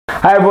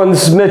Hi everyone,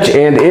 this is Mitch,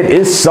 and it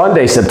is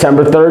Sunday,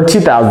 September 3rd,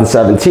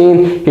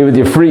 2017. Here with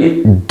your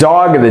free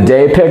dog of the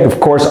day pick. Of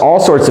course, all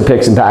sorts of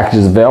picks and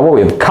packages available. We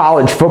have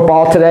college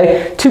football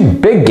today, 2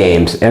 big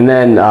games, and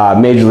then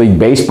Major League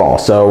Baseball.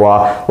 So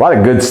a lot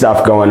of good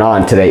stuff going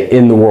on today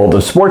in the world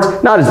of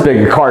sports. Not as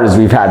big a card as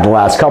we've had the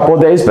last couple of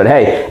days, but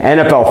hey,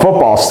 NFL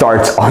football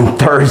starts on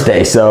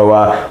Thursday.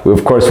 So we,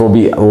 of course, will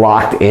be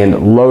locked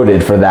and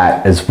loaded for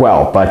that as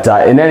well. But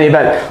in any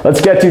event,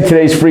 let's get to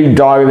today's free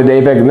dog of the day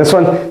pick. And this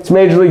one, it's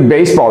Major League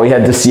Baseball. We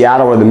head to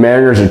Seattle where the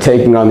Mariners are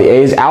taking on the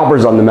A's.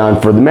 Albert's on the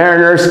mound for the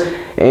Mariners,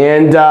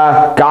 and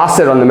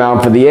Gossett on the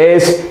mound for the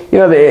A's. You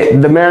know,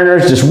 the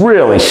Mariners just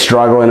really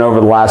struggling over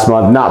the last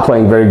month, not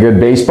playing very good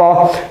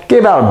baseball.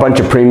 Gave out a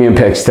bunch of premium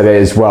picks today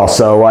as well,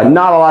 so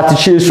not a lot to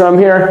choose from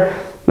here.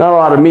 Not a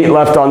lot of meat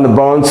left on the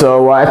bone,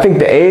 so I think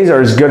the A's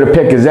are as good a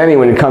pick as any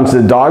when it comes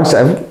to the dogs.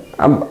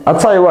 I'll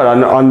tell you what,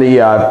 on the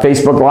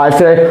Facebook Live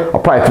today, I'll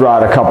probably throw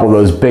out a couple of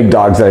those big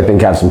dogs that I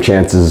think have some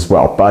chances as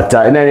well. But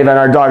in any event,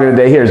 our dog of the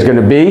day here is going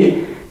to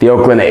be the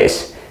Oakland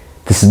A's.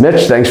 This is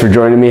Mitch. Thanks for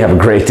joining me. Have a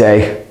great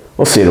day.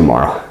 We'll see you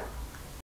tomorrow.